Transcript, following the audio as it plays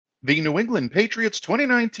The New England Patriots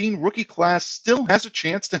 2019 rookie class still has a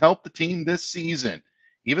chance to help the team this season,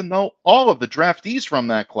 even though all of the draftees from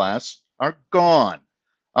that class are gone.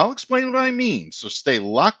 I'll explain what I mean, so stay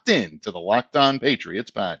locked in to the Locked On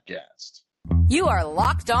Patriots podcast. You are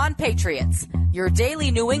Locked On Patriots, your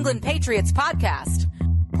daily New England Patriots podcast,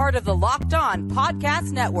 part of the Locked On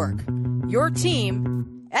Podcast Network, your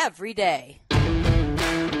team every day.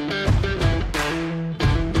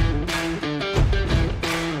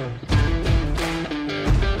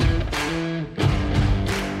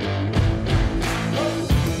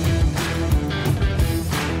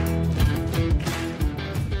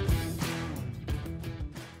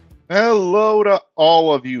 Hello to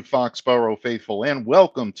all of you Foxborough faithful, and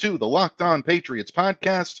welcome to the Locked On Patriots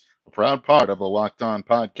podcast, a proud part of the Locked On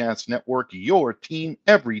Podcast Network, your team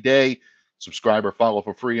every day. Subscribe or follow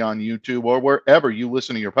for free on YouTube or wherever you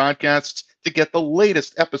listen to your podcasts to get the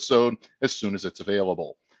latest episode as soon as it's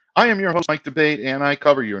available. I am your host, Mike Debate, and I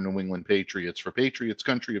cover your New England Patriots for Patriots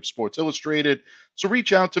Country of Sports Illustrated. So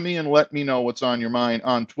reach out to me and let me know what's on your mind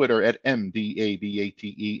on Twitter at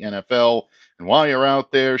MDABATENFL. And while you're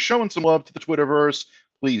out there showing some love to the Twitterverse,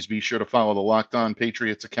 please be sure to follow the Locked On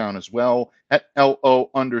Patriots account as well at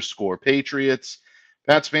LO_Patriots.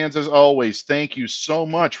 Pats fans, as always, thank you so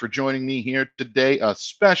much for joining me here today. A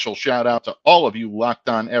special shout out to all of you Locked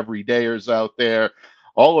On Everydayers out there.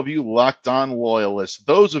 All of you Locked On loyalists,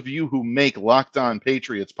 those of you who make Locked On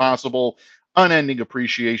Patriots possible, unending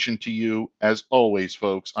appreciation to you. As always,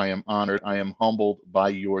 folks, I am honored. I am humbled by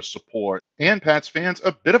your support. And Pats fans,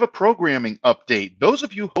 a bit of a programming update. Those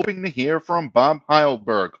of you hoping to hear from Bob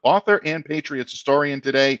Heilberg, author and Patriots historian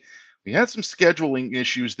today, we had some scheduling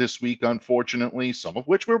issues this week, unfortunately, some of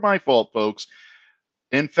which were my fault, folks.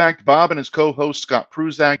 In fact, Bob and his co-host Scott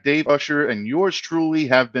Pruzak, Dave Usher, and yours truly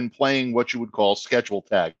have been playing what you would call schedule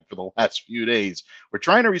tag for the last few days. We're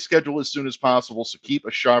trying to reschedule as soon as possible, so keep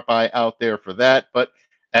a sharp eye out there for that. But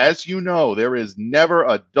as you know, there is never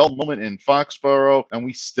a dull moment in Foxborough, and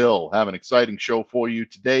we still have an exciting show for you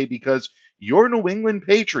today because your New England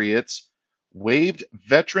Patriots waived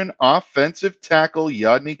veteran offensive tackle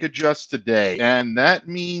Yodny Cajuste today. And that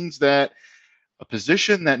means that a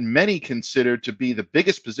position that many consider to be the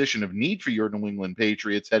biggest position of need for your New England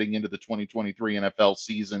Patriots heading into the 2023 NFL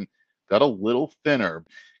season got a little thinner.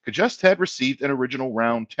 Cajuste had received an original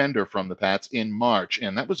round tender from the Pats in March,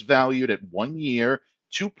 and that was valued at 1 year,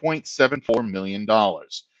 $2.74 million.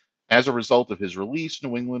 As a result of his release,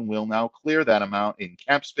 New England will now clear that amount in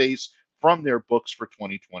cap space from their books for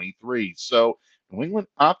 2023. So New England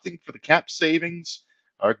opting for the cap savings.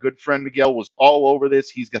 Our good friend Miguel was all over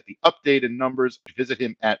this. He's got the updated numbers. Visit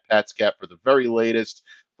him at PatsCap for the very latest.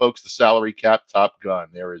 Folks, the salary cap top gun.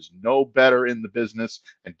 There is no better in the business,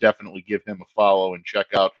 and definitely give him a follow and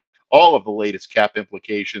check out all of the latest cap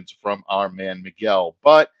implications from our man Miguel.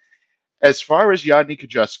 But as far as Yodny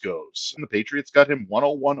Cajuste goes, the Patriots got him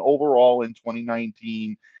 101 overall in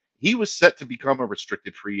 2019. He was set to become a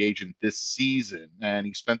restricted free agent this season, and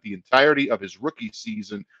he spent the entirety of his rookie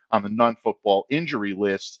season on the non-football injury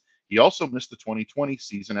list. He also missed the 2020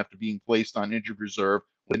 season after being placed on injured reserve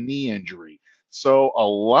with a knee injury. So a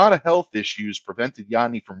lot of health issues prevented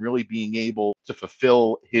Yodny from really being able to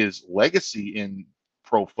fulfill his legacy in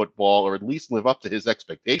pro football, or at least live up to his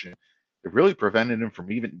expectation. It really prevented him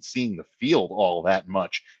from even seeing the field all that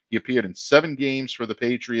much. He appeared in 7 games for the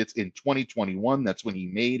Patriots in 2021. That's when he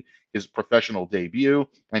made his professional debut,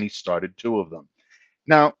 and he started 2 of them.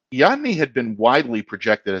 Now, Yodny had been widely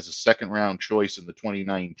projected as a second-round choice in the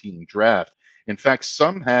 2019 draft. In fact,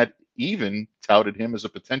 some had even touted him as a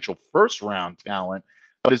potential first-round talent,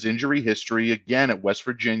 but his injury history, again at West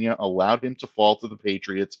Virginia, allowed him to fall to the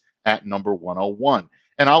Patriots at number 101.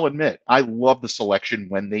 And I'll admit, I love the selection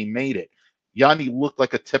when they made it. Yodny looked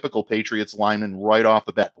like a typical Patriots lineman right off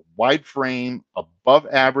the bat. Wide frame, above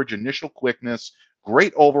average initial quickness,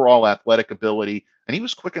 great overall athletic ability, and he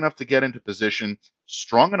was quick enough to get into position,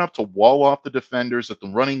 strong enough to wall off the defenders at the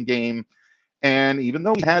running game. And even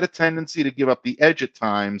though he had a tendency to give up the edge at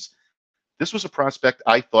times, this was a prospect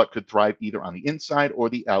I thought could thrive either on the inside or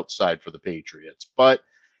the outside for the Patriots. But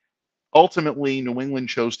ultimately, New England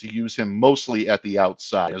chose to use him mostly at the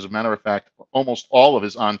outside. As a matter of fact, almost all of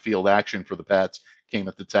his on-field action for the Pats came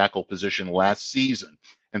at the tackle position last season.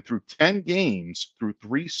 And through 10 games, through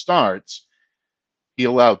 3 starts, he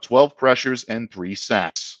allowed 12 pressures and 3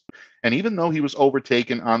 sacks. And even though he was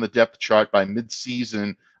overtaken on the depth chart by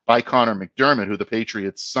midseason by Connor McDermott, who the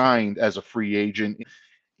Patriots signed as a free agent,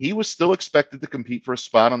 he was still expected to compete for a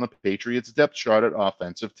spot on the Patriots depth chart at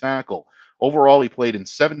offensive tackle. Overall, he played in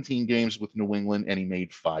 17 games with New England, and he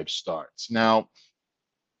made 5 starts. Now,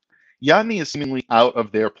 Yodny is seemingly out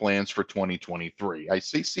of their plans for 2023. I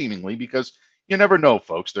say seemingly because you never know,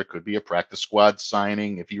 folks. There could be a practice squad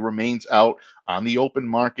signing. If he remains out on the open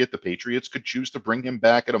market, the Patriots could choose to bring him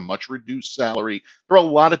back at a much reduced salary. There are a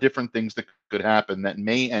lot of different things that could happen that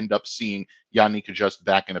may end up seeing Yodny Cajuste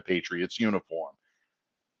back in a Patriots uniform.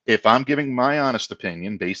 If I'm giving my honest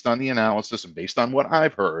opinion based on the analysis and based on what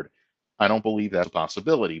I've heard, I don't believe that's a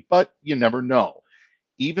possibility, but you never know.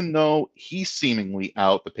 Even though he's seemingly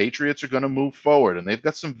out, the Patriots are going to move forward, and they've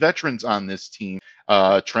got some veterans on this team.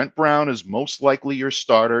 Trent Brown is most likely your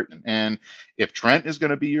starter, and if Trent is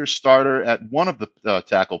going to be your starter at one of the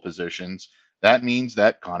tackle positions, that means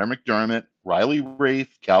that Connor McDermott, Riley Reiff,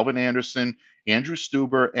 Calvin Anderson, Andrew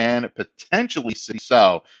Stuber, and potentially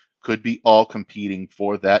Sal could be all competing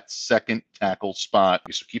for that second tackle spot.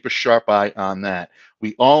 So keep a sharp eye on that.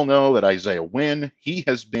 We all know that Isaiah Wynn, he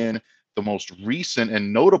has been the most recent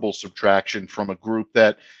and notable subtraction from a group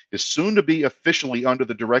that is soon to be officially under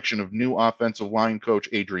the direction of new offensive line coach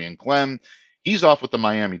Adrian Clem. He's off with the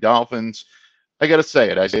Miami Dolphins. I got to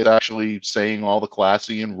say it. Isaiah's actually saying all the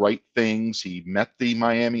classy and right things. He met the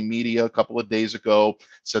Miami media a couple of days ago,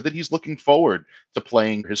 said that he's looking forward to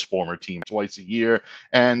playing his former team twice a year,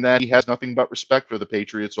 and that he has nothing but respect for the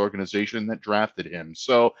Patriots organization that drafted him.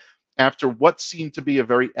 So after what seemed to be a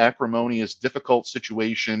very acrimonious, difficult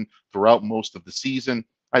situation throughout most of the season,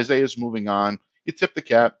 Isaiah's moving on. You tip the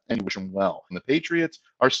cap and you wish him well. And the Patriots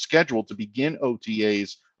are scheduled to begin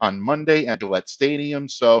OTAs on Monday at Gillette Stadium.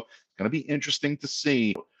 So it's going to be interesting to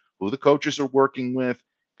see who the coaches are working with.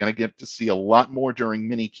 Going to get to see a lot more during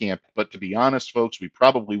minicamp. But to be honest, folks, we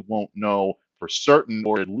probably won't know for certain,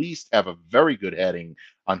 or at least have a very good heading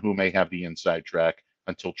on who may have the inside track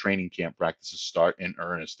until training camp practices start in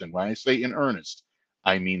earnest. And when I say in earnest,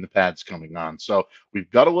 I mean the pads coming on. So we've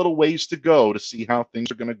got a little ways to go to see how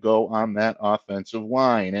things are going to go on that offensive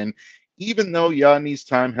line. And even though Yodny's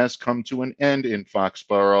time has come to an end in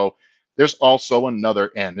Foxborough, there's also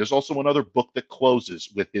another end. There's also another book that closes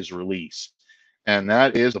with his release. And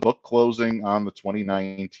that is the book closing on the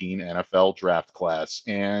 2019 NFL draft class.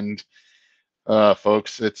 And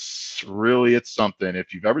folks, it's something.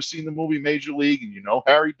 If you've ever seen the movie Major League and you know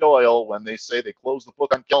Harry Doyle, when they say they close the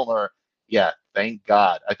book on Kilmer, yeah, thank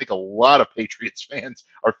God. I think a lot of Patriots fans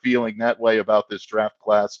are feeling that way about this draft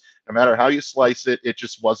class. No matter how you slice it, it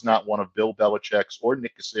just was not one of Bill Belichick's or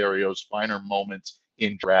Nick Casario's finer moments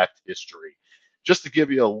in draft history. Just to give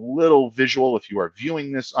you a little visual, if you are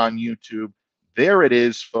viewing this on YouTube, there it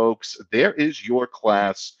is, folks. There is your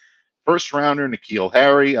class. First rounder, N'Keal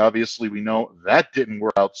Harry. Obviously, we know that didn't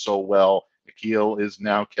work out so well. N'Keal is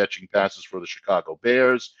now catching passes for the Chicago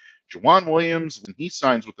Bears. Juwan Williams, and he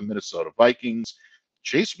signs with the Minnesota Vikings.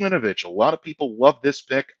 Chase Winovich, a lot of people love this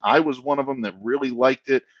pick. I was one of them that really liked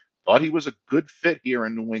it. Thought he was a good fit here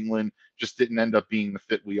in New England. Just didn't end up being the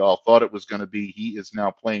fit we all thought it was going to be. He is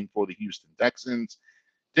now playing for the Houston Texans.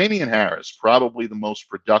 Damian Harris, probably the most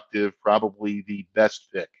productive, probably the best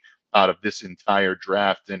pick out of this entire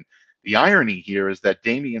draft. And the irony here is that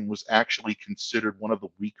Damian was actually considered one of the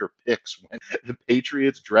weaker picks when the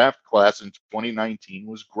Patriots draft class in 2019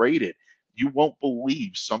 was graded. You won't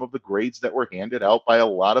believe some of the grades that were handed out by a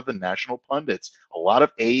lot of the national pundits. A lot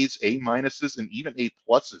of A's, A minuses, and even A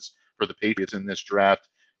pluses for the Patriots in this draft.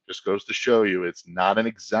 Just goes to show you it's not an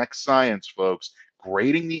exact science, folks.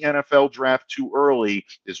 Grading the NFL draft too early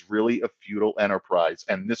is really a futile enterprise,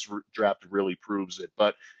 and this draft really proves it.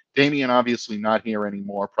 But Damian obviously not here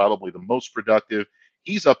anymore, probably the most productive.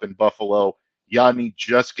 He's up in Buffalo. Yodny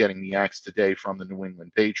just getting the axe today from the New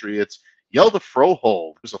England Patriots. Yelda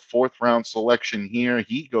Frohold was a fourth-round selection here.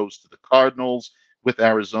 He goes to the Cardinals with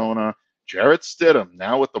Arizona. Jarrett Stidham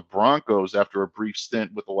now with the Broncos after a brief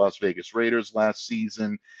stint with the Las Vegas Raiders last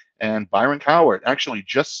season. And Byron Cowart actually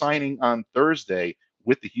just signing on Thursday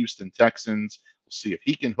with the Houston Texans. We'll see if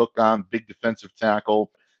he can hook on. Big defensive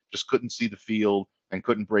tackle. Just couldn't see the field and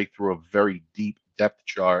couldn't break through a very deep depth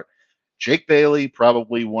chart. Jake Bailey,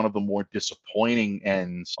 probably one of the more disappointing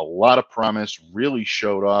ends. A lot of promise, really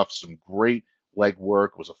showed off some great leg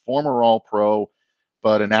work, was a former All-Pro,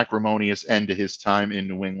 but an acrimonious end to his time in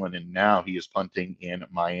New England, and now he is punting in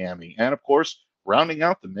Miami. And, of course, rounding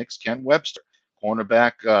out the mix, Ken Webster,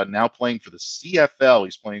 cornerback, now playing for the CFL.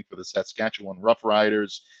 He's playing for the Saskatchewan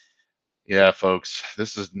Roughriders. Yeah, folks,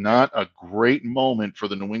 this is not a great moment for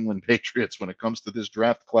the New England Patriots when it comes to this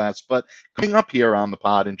draft class. But coming up here on the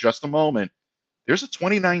pod in just a moment, there's a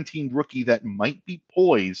 2019 rookie that might be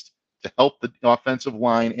poised to help the offensive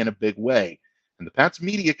line in a big way. And the Pats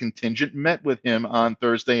media contingent met with him on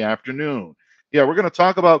Thursday afternoon. Yeah, we're going to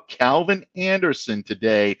talk about Calvin Anderson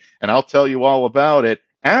today, and I'll tell you all about it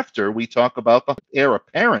after we talk about the heir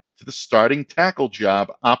apparent to the starting tackle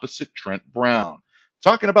job opposite Trent Brown.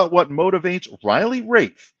 Talking about what motivates Riley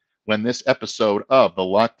Reiff when this episode of the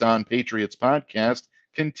Locked On Patriots podcast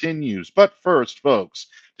continues. But first, folks,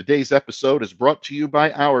 today's episode is brought to you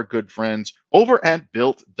by our good friends over at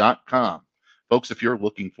Built.com. Folks, if you're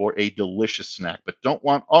looking for a delicious snack but don't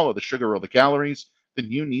want all of the sugar or the calories, then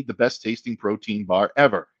you need the best tasting protein bar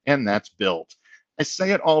ever, and that's Built. I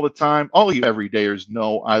say it all the time. All of you everydayers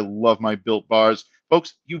know I love my Built bars.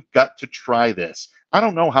 Folks, you've got to try this. I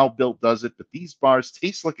don't know how Built does it, but these bars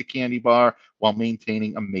taste like a candy bar while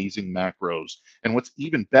maintaining amazing macros. And what's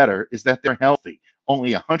even better is that they're healthy.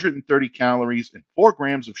 Only 130 calories and 4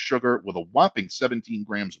 grams of sugar with a whopping 17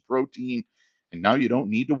 grams of protein. And now you don't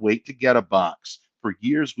need to wait to get a box. For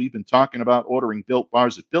years, we've been talking about ordering Built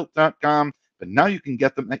bars at Built.com, but now you can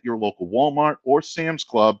get them at your local Walmart or Sam's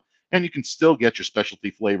Club, and you can still get your specialty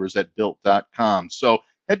flavors at Built.com. So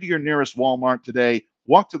head to your nearest Walmart today,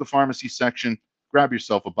 walk to the pharmacy section, grab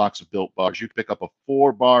yourself a box of Built bars. You can pick up a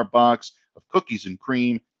 4-bar box of cookies and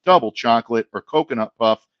cream, double chocolate, or coconut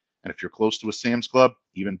puff. And if you're close to a Sam's Club,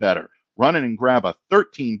 even better. Run in and grab a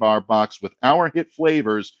 13-bar box with our hit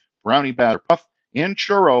flavors, brownie batter puff and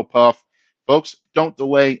churro puff. Folks, don't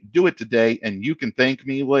delay. Do it today, and you can thank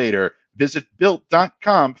me later. Visit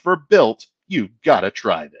Built.com for Built. You gotta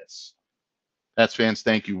try this. That's fans,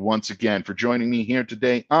 thank you once again for joining me here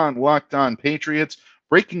today on Locked On Patriots,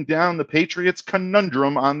 breaking down the Patriots'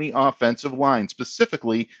 conundrum on the offensive line,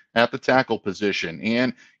 specifically at the tackle position.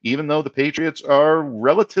 And even though the Patriots are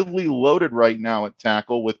relatively loaded right now at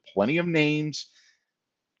tackle with plenty of names,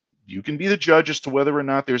 you can be the judge as to whether or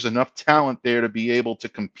not there's enough talent there to be able to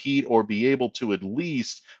compete or be able to at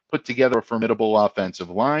least put together a formidable offensive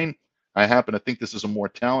line. I happen to think this is a more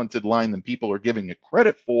talented line than people are giving it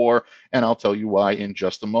credit for, and I'll tell you why in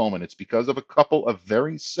just a moment. It's because of a couple of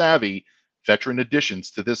very savvy veteran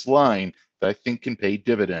additions to this line that I think can pay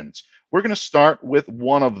dividends. We're going to start with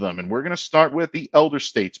one of them, and we're going to start with the elder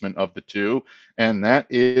statesman of the two, and that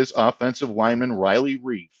is offensive lineman Riley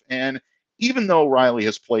Reiff. And even though Riley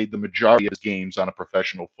has played the majority of his games on a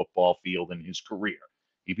professional football field in his career,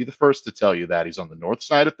 he'd be the first to tell you that. He's on the north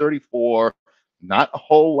side of 34. Not a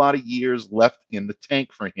whole lot of years left in the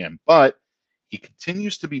tank for him, but he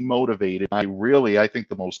continues to be motivated by really, I think,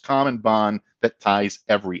 the most common bond that ties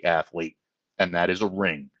every athlete, and that is a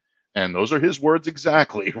ring. And those are his words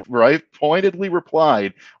exactly. Reiff pointedly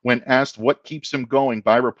replied when asked what keeps him going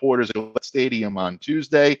by reporters at Gillette Stadium on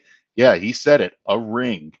Tuesday. Yeah, he said it, a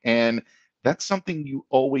ring. And that's something you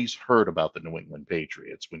always heard about the New England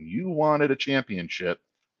Patriots. When you wanted a championship,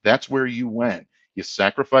 that's where you went. You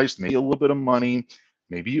sacrificed maybe a little bit of money.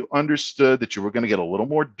 Maybe you understood that you were going to get a little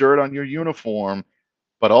more dirt on your uniform,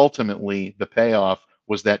 but ultimately the payoff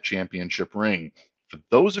was that championship ring. For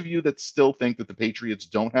those of you that still think that the Patriots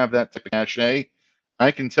don't have that type of cachet,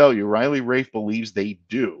 I can tell you Riley Reiff believes they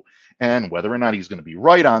do. And whether or not he's going to be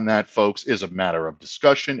right on that, folks, is a matter of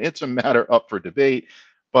discussion. It's a matter up for debate.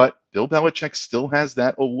 But Bill Belichick still has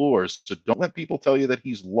that allure, so don't let people tell you that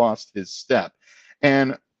he's lost his step.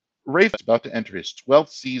 And Reiff is about to enter his 12th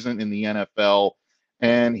season in the NFL,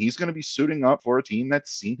 and he's going to be suiting up for a team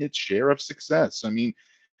that's seen its share of success. I mean,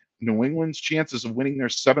 New England's chances of winning their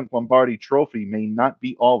 7th Lombardi trophy may not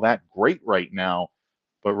be all that great right now,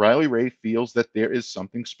 but Riley Reiff feels that there is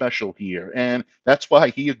something special here, and that's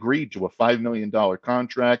why he agreed to a $5 million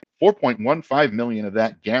contract, $4.15 million of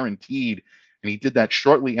that guaranteed, and he did that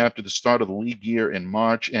shortly after the start of the league year in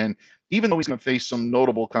March. And even though he's going to face some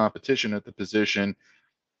notable competition at the position,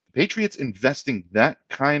 Patriots investing that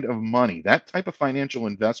kind of money, that type of financial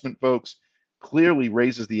investment, folks, clearly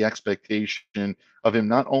raises the expectation of him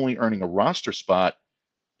not only earning a roster spot,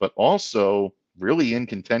 but also really in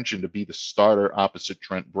contention to be the starter opposite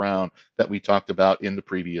Trent Brown that we talked about in the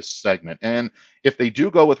previous segment. And if they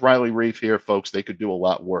do go with Riley Reiff here, folks, they could do a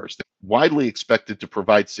lot worse. They're widely expected to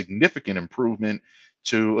provide significant improvement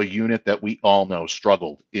to a unit that we all know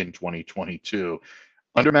struggled in 2022.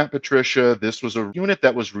 Under Matt Patricia, this was a unit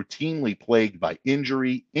that was routinely plagued by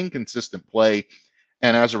injury, inconsistent play,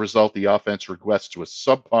 and as a result, the offense regressed to a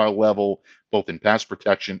subpar level, both in pass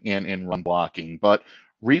protection and in run blocking. But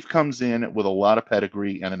Reiff comes in with a lot of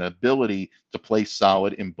pedigree and an ability to play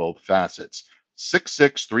solid in both facets.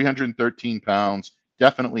 6'6", 313 pounds,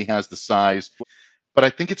 definitely has the size. But I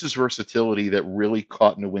think it's his versatility that really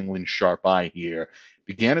caught New England's sharp eye here.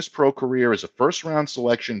 Began his pro career as a first-round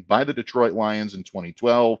selection by the Detroit Lions in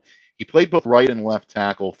 2012. He played both right and left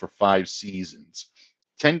tackle for 5 seasons.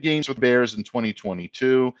 10 games with the Bears in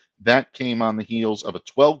 2022. That came on the heels of a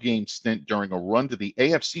 12-game stint during a run to the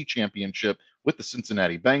AFC Championship with the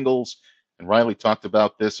Cincinnati Bengals. And Riley talked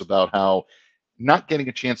about this, about how not getting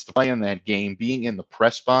a chance to play in that game, being in the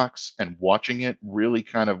press box and watching it really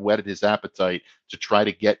kind of whetted his appetite to try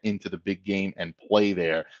to get into the big game and play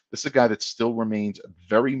there. This is a guy that still remains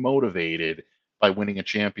very motivated by winning a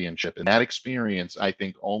championship. And that experience, I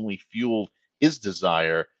think, only fueled his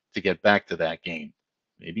desire to get back to that game.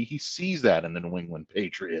 Maybe he sees that in the New England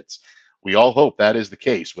Patriots. We all hope that is the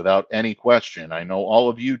case without any question. I know all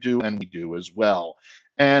of you do, and we do as well.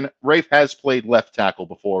 And Reiff has played left tackle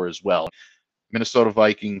before as well. Minnesota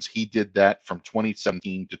Vikings, he did that from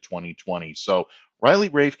 2017 to 2020. So Riley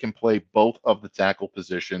Reiff can play both of the tackle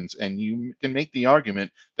positions, and you can make the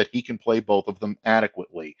argument that he can play both of them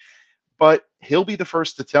adequately. But he'll be the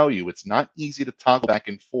first to tell you it's not easy to toggle back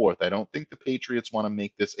and forth. I don't think the Patriots want to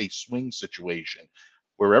make this a swing situation.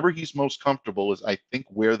 Wherever he's most comfortable is, I think,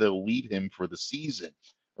 where they'll lead him for the season.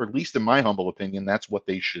 Or at least in my humble opinion, that's what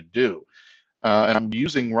they should do. And I'm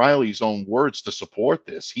using Riley's own words to support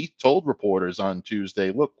this. He told reporters on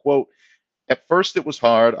Tuesday, look, quote, at first it was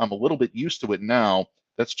hard. I'm a little bit used to it now.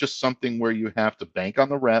 That's just something where you have to bank on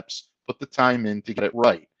the reps, put the time in to get it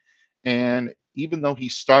right. And even though he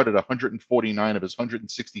started 149 of his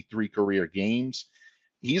 163 career games,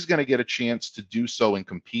 he's going to get a chance to do so and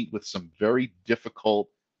compete with some very difficult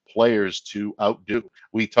players to outdo.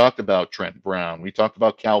 We talked about Trent Brown. We talked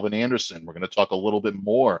about Calvin Anderson. We're going to talk a little bit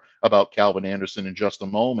more about Calvin Anderson in just a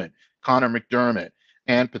moment. Connor McDermott,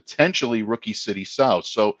 and potentially rookie City South.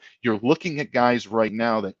 So you're looking at guys right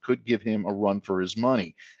now that could give him a run for his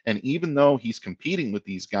money. And even though he's competing with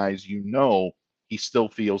these guys, you know he still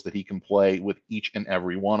feels that he can play with each and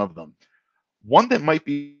every one of them. One that might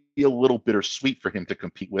be a little bittersweet for him to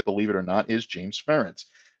compete with, believe it or not, is James Ferentz.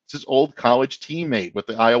 It's his old college teammate with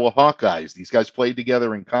the Iowa Hawkeyes. These guys played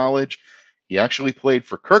together in college. He actually played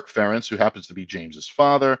for Kirk Ferentz, who happens to be James's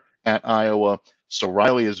father, at Iowa. So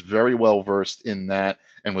Riley is very well versed in that.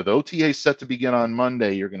 And with OTA set to begin on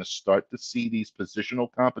Monday, you're going to start to see these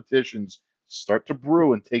positional competitions start to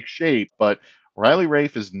brew and take shape. But Riley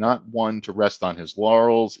Reiff is not one to rest on his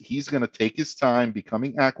laurels. He's going to take his time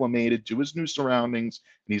becoming acclimated to his new surroundings,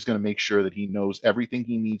 and he's going to make sure that he knows everything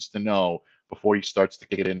he needs to know before he starts to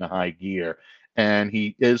kick it into high gear. And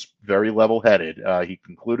he is very level-headed. He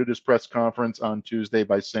concluded his press conference on Tuesday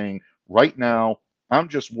by saying, right now, I'm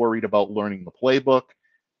just worried about learning the playbook.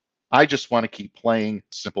 I just want to keep playing.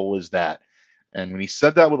 Simple as that. And when he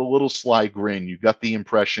said that with a little sly grin, you got the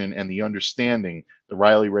impression and the understanding that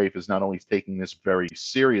Riley Reiff is not only taking this very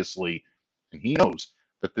seriously, and he knows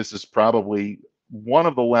that this is probably one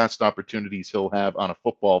of the last opportunities he'll have on a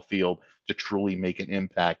football field to truly make an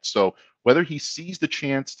impact. So whether he sees the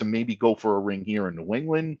chance to maybe go for a ring here in New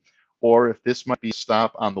England, or if this might be a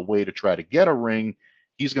stop on the way to try to get a ring,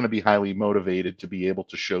 he's going to be highly motivated to be able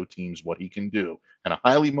to show teams what he can do. And a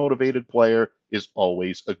highly motivated player is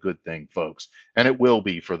always a good thing, folks. And it will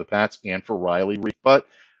be for the Pats and for Riley Reiff. But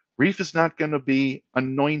Reiff is not going to be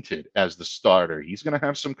anointed as the starter. He's going to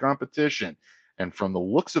have some competition. And from the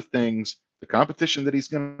looks of things, the competition that he's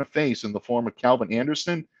going to face in the form of Calvin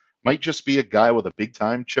Anderson might just be a guy with a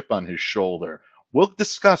big-time chip on his shoulder. We'll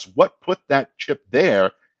discuss what put that chip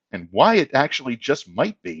there and why it actually just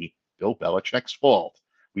might be Bill Belichick's fault.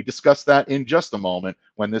 We discuss that in just a moment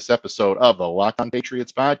when this episode of the Locked On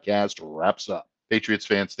Patriots podcast wraps up. Patriots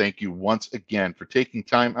fans, thank you once again for taking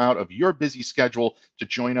time out of your busy schedule to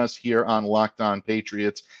join us here on Locked On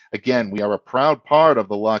Patriots. Again, we are a proud part of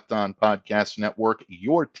the Locked On Podcast Network,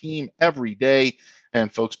 your team every day.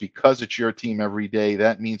 And folks, because it's your team every day,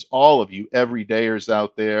 that means all of you everydayers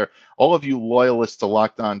out there, all of you loyalists to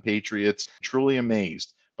Locked On Patriots, truly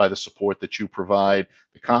amazed by the support that you provide,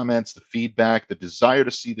 the comments, the feedback, the desire to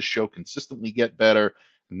see the show consistently get better.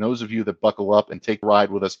 And those of you that buckle up and take a ride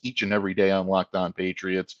with us each and every day on Locked On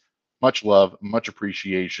Patriots, much love, much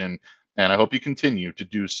appreciation, and I hope you continue to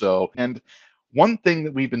do so. And one thing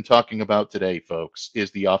that we've been talking about today, folks, is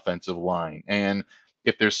the offensive line. And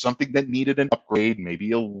if there's something that needed an upgrade,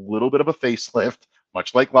 maybe a little bit of a facelift,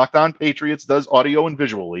 much like Locked On Patriots does audio and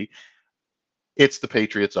visually, it's the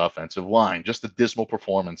Patriots' offensive line. Just a dismal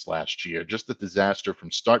performance last year, just a disaster from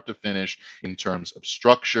start to finish in terms of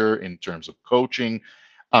structure, in terms of coaching.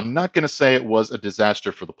 I'm not going to say it was a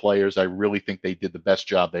disaster for the players. I really think they did the best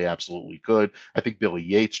job they absolutely could. I think Billy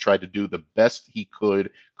Yates tried to do the best he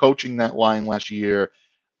could coaching that line last year.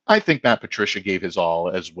 I think Matt Patricia gave his all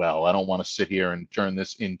as well. I don't want to sit here and turn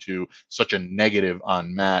this into such a negative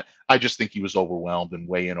on Matt. I just think he was overwhelmed and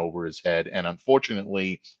way in over his head. And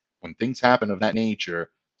unfortunately, when things happen of that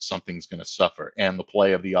nature, something's going to suffer. And the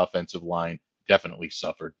play of the offensive line definitely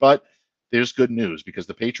suffered. But there's good news because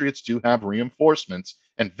the Patriots do have reinforcements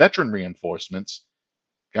and veteran reinforcements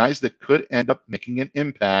guys that could end up making an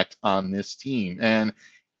impact on this team. And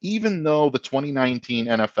even though the 2019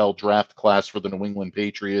 NFL draft class for the New England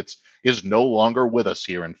Patriots is no longer with us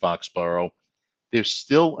here in Foxborough, there's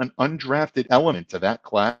still an undrafted element to that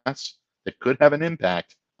class that could have an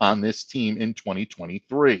impact on this team in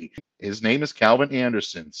 2023. His name is Calvin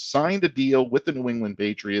Anderson, signed a deal with the New England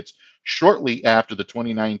Patriots shortly after the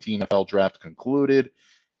 2019 NFL draft concluded,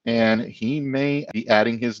 and he may be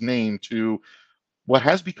adding his name to what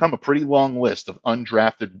has become a pretty long list of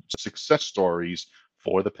undrafted success stories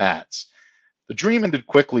for the Pats. The dream ended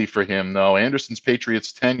quickly for him, though. Anderson's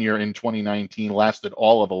Patriots tenure in 2019 lasted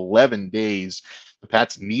all of 11 days. The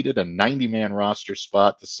Pats needed a 90-man roster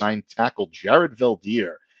spot to sign tackle Jared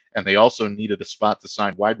Veldheer, and they also needed a spot to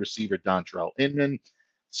sign wide receiver Dontrell Inman.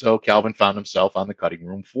 So Calvin found himself on the cutting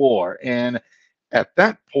room floor. And at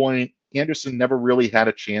that point, Anderson never really had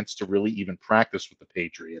a chance to really even practice with the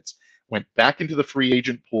Patriots. Went back into the free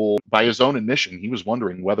agent pool. By his own admission, he was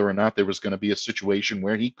wondering whether or not there was going to be a situation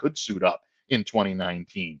where he could suit up in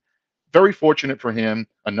 2019. Very fortunate for him,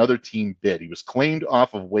 another team bid. He was claimed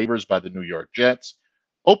off of waivers by the New York Jets,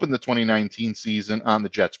 opened the 2019 season on the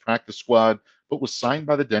Jets practice squad, but was signed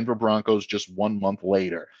by the Denver Broncos just 1 month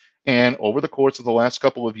later. And over the course of the last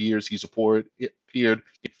couple of years, he's appeared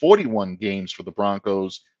in 41 games for the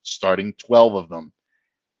Broncos, starting 12 of them.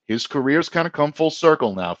 His career's kind of come full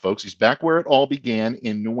circle now, folks. He's back where it all began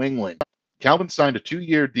in New England. Calvin signed a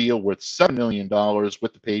 2-year deal worth $7 million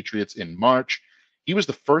with the Patriots in March. He was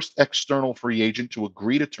the first external free agent to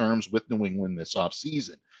agree to terms with New England this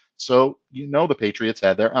offseason. So, the Patriots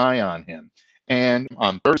had their eye on him. And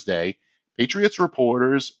on Thursday, Patriots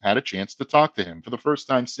reporters had a chance to talk to him for the first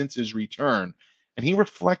time since his return. And he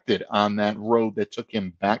reflected on that road that took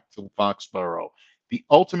him back to Foxborough, the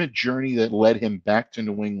ultimate journey that led him back to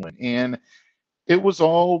New England. And it was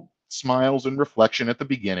all smiles and reflection at the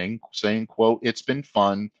beginning, saying, quote, "It's been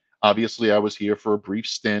fun. Obviously, I was here for a brief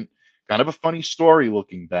stint. Kind of a funny story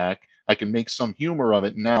looking back. I can make some humor of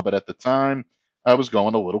it now, but at the time, I was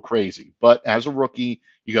going a little crazy. But as a rookie,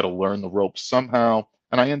 you got to learn the ropes somehow.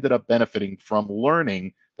 And I ended up benefiting from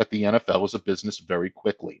learning that the NFL is a business very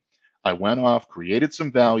quickly. I went off, created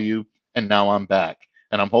some value, and now I'm back.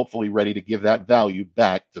 And I'm hopefully ready to give that value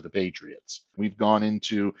back to the Patriots." We've gone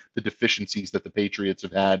into the deficiencies that the Patriots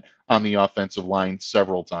have had on the offensive line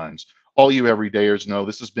several times. All you everydayers know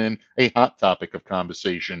this has been a hot topic of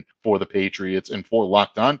conversation for the Patriots and for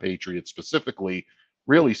Locked On Patriots specifically,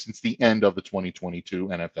 really since the end of the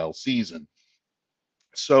 2022 NFL season.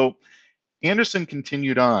 So Anderson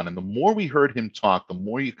continued on, and the more we heard him talk, the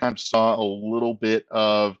more you kind of saw a little bit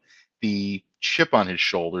of the chip on his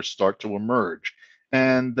shoulder start to emerge.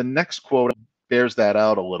 And the next quote bears that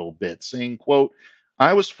out a little bit, saying, quote,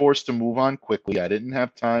 "I was forced to move on quickly. I didn't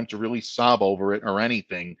have time to really sob over it or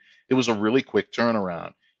anything. It was a really quick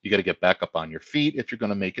turnaround. You got to get back up on your feet if you're going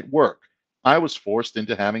to make it work. I was forced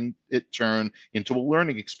into having it turn into a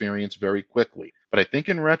learning experience very quickly. But I think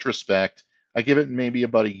in retrospect, I give it maybe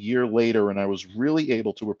about a year later, and I was really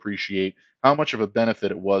able to appreciate how much of a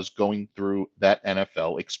benefit it was going through that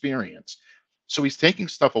NFL experience." So he's taking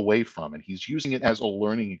stuff away from it. He's using it as a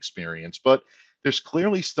learning experience, but there's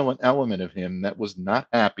clearly still an element of him that was not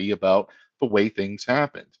happy about the way things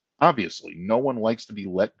happened. Obviously, no one likes to be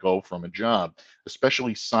let go from a job,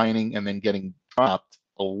 especially signing and then getting dropped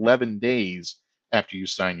 11 days after you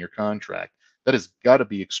sign your contract. That has got to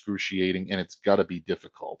be excruciating and it's got to be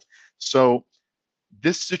difficult. So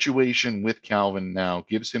this situation with Calvin now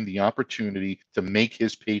gives him the opportunity to make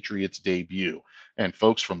his Patriots debut. And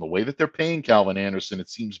folks, from the way that they're paying Calvin Anderson, it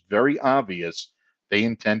seems very obvious they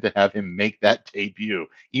intend to have him make that debut.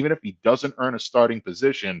 Even if he doesn't earn a starting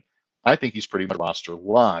position, I think he's pretty much roster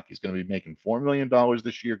lock. He's going to be making $4 million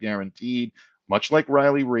this year guaranteed. Much like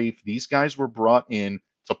Riley Reiff, these guys were brought in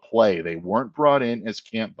to play. They weren't brought in as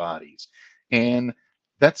camp bodies. And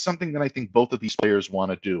that's something that I think both of these players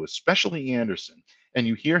want to do, especially Anderson. And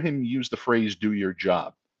you hear him use the phrase, "do your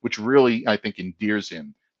job," which really, I think, endears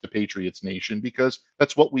him to Patriots Nation because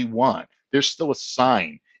that's what we want. There's still a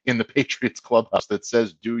sign in the Patriots clubhouse that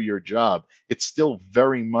says, "do your job." It's still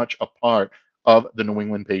very much a part of the New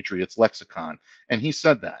England Patriots lexicon. And he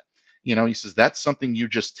said that. He says, that's something you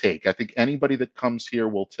just take. I think anybody that comes here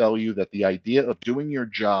will tell you that the idea of doing your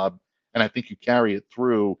job, and I think you carry it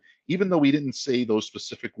through, even though we didn't say those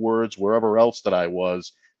specific words wherever else that I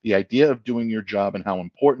was, the idea of doing your job and how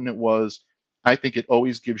important it was, I think it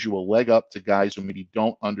always gives you a leg up to guys who maybe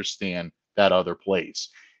don't understand that other place.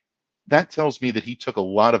 That tells me that he took a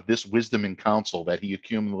lot of this wisdom and counsel that he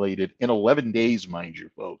accumulated in 11 days, mind you,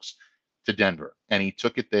 folks, to Denver. And he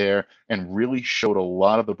took it there and really showed a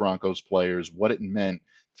lot of the Broncos players what it meant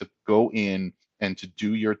to go in and to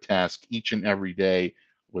do your task each and every day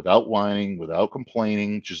without whining, without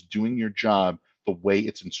complaining, just doing your job the way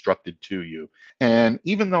it's instructed to you. And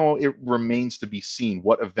even though it remains to be seen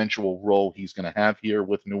what eventual role he's going to have here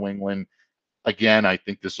with New England, again, I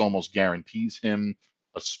think this almost guarantees him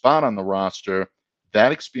a spot on the roster.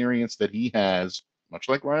 That experience that he has, much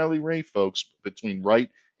like Riley Reiff, folks, between right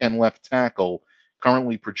and left tackle,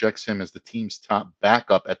 currently projects him as the team's top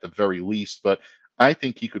backup at the very least. But I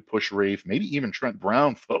think he could push Reiff, maybe even Trent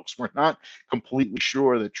Brown, folks. We're not completely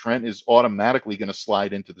sure that Trent is automatically going to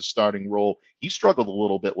slide into the starting role. He struggled a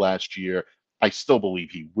little bit last year. I still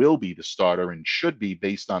believe he will be the starter and should be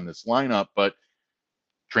based on this lineup, but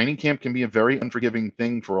training camp can be a very unforgiving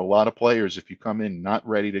thing for a lot of players if you come in not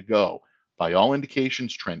ready to go. By all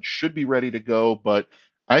indications, Trent should be ready to go, but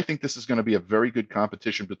I think this is going to be a very good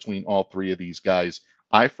competition between all three of these guys.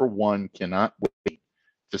 I, for one, cannot wait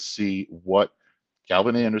to see what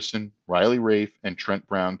Calvin Anderson, Riley Reiff, and Trent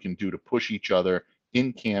Brown can do to push each other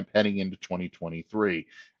in camp heading into 2023.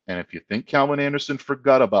 And if you think Calvin Anderson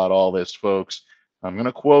forgot about all this, folks, I'm going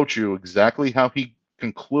to quote you exactly how he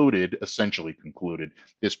essentially concluded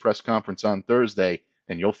his press conference on Thursday,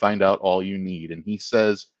 and you'll find out all you need. And he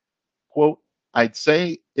says, quote, "I'd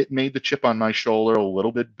say it made the chip on my shoulder a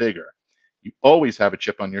little bit bigger. You always have a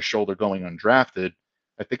chip on your shoulder going undrafted.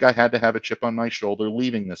 I think I had to have a chip on my shoulder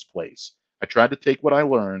leaving this place. I tried to take what I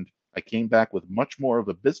learned. I came back with much more of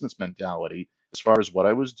a business mentality as far as what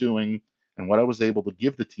I was doing and what I was able to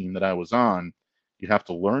give the team that I was on. You have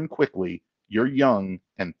to learn quickly. You're young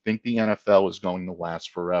and think the NFL is going to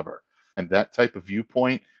last forever." And that type of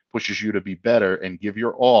viewpoint pushes you to be better and give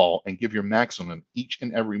your all and give your maximum each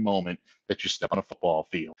and every moment that you step on a football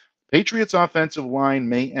field. Patriots offensive line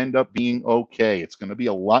may end up being okay. It's going to be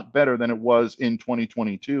a lot better than it was in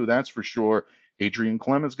 2022, that's for sure. Adrian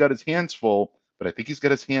Clement's got his hands full, but I think he's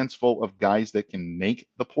got his hands full of guys that can make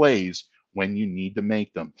the plays when you need to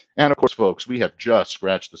make them. And of course, folks, we have just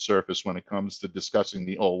scratched the surface when it comes to discussing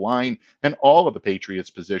the O-line and all of the Patriots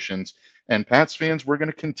positions. And Pats fans, we're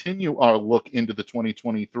going to continue our look into the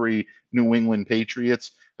 2023 New England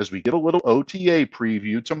Patriots as we get a little OTA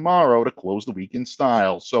preview tomorrow to close the week in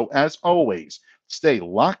style. So as always, stay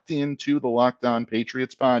locked into the Locked On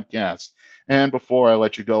Patriots podcast. And before I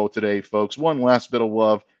let you go today, folks, one last bit of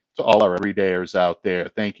love to all our everydayers out there.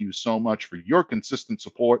 Thank you so much for your consistent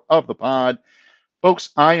support of the pod. Folks,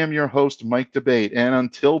 I am your host, Mike Debate, and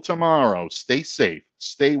until tomorrow, stay safe,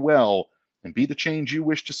 stay well, and be the change you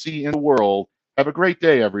wish to see in the world. Have a great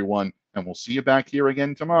day, everyone, and we'll see you back here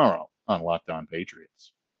again tomorrow on Locked On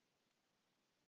Patriots.